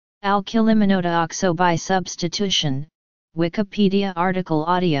Alkylimino bisubstitution, Wikipedia article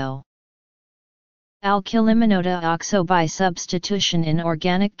audio. Alkylimino bisubstitution in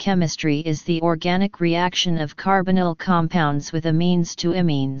organic chemistry is the organic reaction of carbonyl compounds with amines to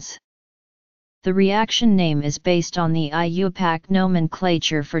imines. The reaction name is based on the IUPAC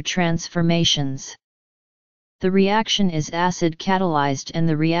nomenclature for transformations. The reaction is acid catalyzed and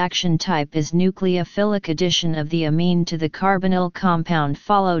the reaction type is nucleophilic addition of the amine to the carbonyl compound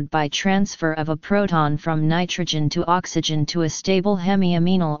followed by transfer of a proton from nitrogen to oxygen to a stable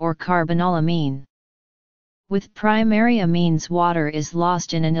hemiaminyl or carbonylamine. With primary amines, water is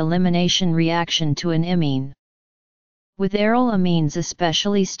lost in an elimination reaction to an imine. With aryl amines,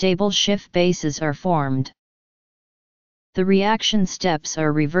 especially stable Schiff bases are formed. The reaction steps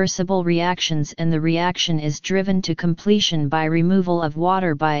are reversible reactions and the reaction is driven to completion by removal of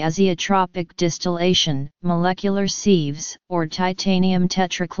water by azeotropic distillation, molecular sieves, or titanium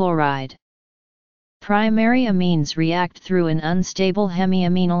tetrachloride. Primary amines react through an unstable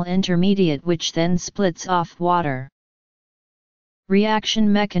hemiaminyl intermediate which then splits off water. Reaction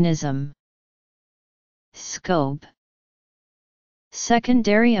mechanism. Scope.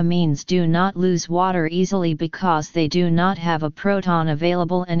 Secondary amines do not lose water easily because they do not have a proton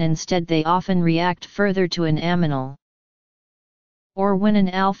available and instead they often react further to an aminyl. Or when an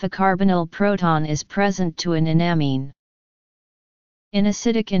alpha carbonyl proton is present to an enamine. In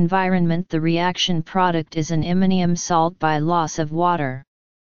acidic environment the reaction product is an iminium salt by loss of water.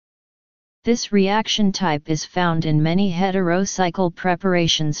 This reaction type is found in many heterocycle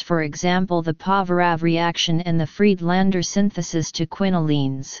preparations, for example the Povarov reaction and the Friedlander synthesis to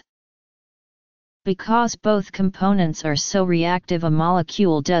quinolines. Because both components are so reactive, a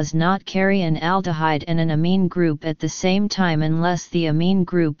molecule does not carry an aldehyde and an amine group at the same time unless the amine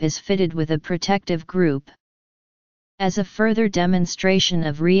group is fitted with a protective group. As a further demonstration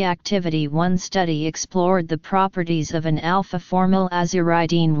of reactivity, one study explored the properties of an alpha-formyl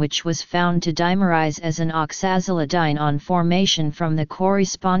aziridine which was found to dimerize as an oxazolidine on formation from the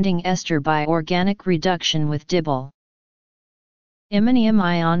corresponding ester by organic reduction with Dibble. Iminium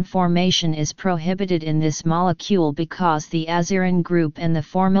ion formation is prohibited in this molecule because the azirin group and the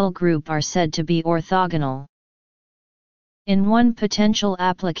formyl group are said to be orthogonal. In one potential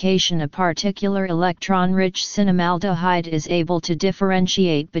application, a particular electron-rich cinnamaldehyde is able to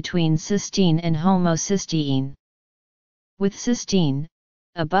differentiate between cysteine and homocysteine. With cysteine,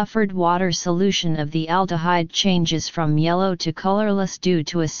 a buffered water solution of the aldehyde changes from yellow to colorless due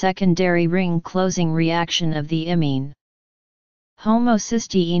to a secondary ring-closing reaction of the imine.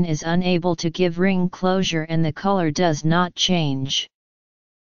 Homocysteine is unable to give ring closure and the color does not change.